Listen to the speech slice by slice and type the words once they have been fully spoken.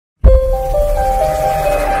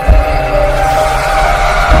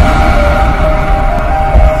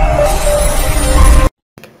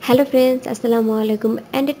Hello friends, আসসালামু আলাইকুম।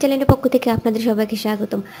 Android চ্যানেলের পক্ষ থেকে আপনাদের সবাইকে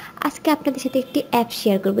স্বাগতম। আজকে আপনাদের সাথে একটি অ্যাপ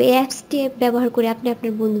শেয়ার করব। এই অ্যাপসটি ব্যবহার করে আপনি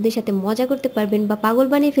আপনার বন্ধুদের সাথে মজা করতে পারবেন বা পাগল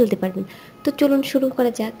বানিয়ে ফেলতে পারবেন। তো চলুন শুরু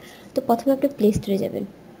করা যাক। তো প্রথমে আপনি প্লে স্টোরে যাবেন,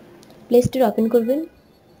 প্লে স্টোর ওপেন করবেন,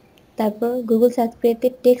 তারপর গুগল সার্চ পেতে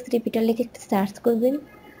টেক্সট রিপিটার লিখে একটা সার্চ করবেন।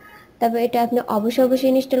 তারপর এটা আপনি অবশ্যই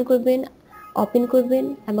ইনস্টল করবেন, ওপেন করবেন।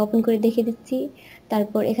 আমি ওপেন করে দেখিয়ে দিচ্ছি।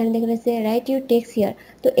 তারপর এখানে দেখা যাচ্ছে রাইট ইউর টেক্সট হিয়ার।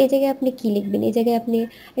 তো এই জায়গায় আপনি কি লিখবেন? এই জায়গায় আপনি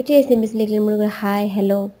একটা এসএমএস লিখলেন, মনে করেন হাই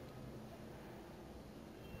হ্যালো।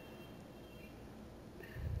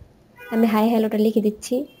 আমি হাই হ্যালোটা লিখে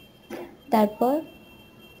দিচ্ছি। তারপর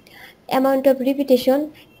অ্যামাউন্ট অফ রিপিটেশন,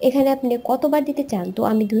 এখানে আপনি কতবার দিতে চান? তো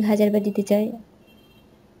আমি 2000 বার দিতে চাই।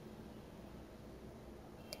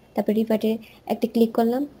 তারপর রিপার্টে একটা ক্লিক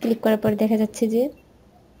করলাম। ক্লিক করার পর দেখা যাচ্ছে যে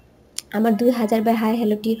আমার 2000 বার হাই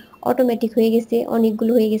হ্যালোটি অটোমেটিক হয়ে গেছে,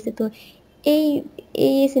 অনেকগুলো হয়ে গেছে। তো এই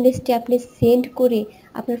এই এসএমএসটি আপনি সেন্ড করে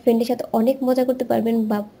আপনার ফ্রেন্ডের সাথে অনেক মজা করতে পারবেন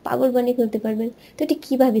বা পাগল বানিয়ে ফেলতে পারবেন। তো এটি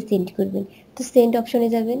কীভাবে সেন্ড করবেন? তো সেন্ড অপশনে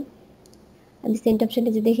যাবেন। আমি সেন্ড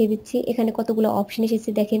অপশনটা যে দেখিয়ে দিচ্ছি, এখানে কতগুলো অপশন এসেছে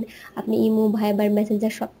দেখেন। আপনি ইমো, ভাইবার,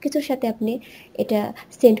 মেসেঞ্জার সব কিছুর সাথে আপনি এটা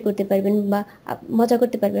সেন্ড করতে পারবেন বা মজা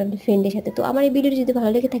করতে পারবেন আপনার ফ্রেন্ডের সাথে। তো আমার এই ভিডিওটি যদি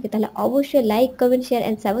ভালো লেগে থাকে তাহলে অবশ্যই like, comment, share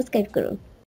and subscribe করুন।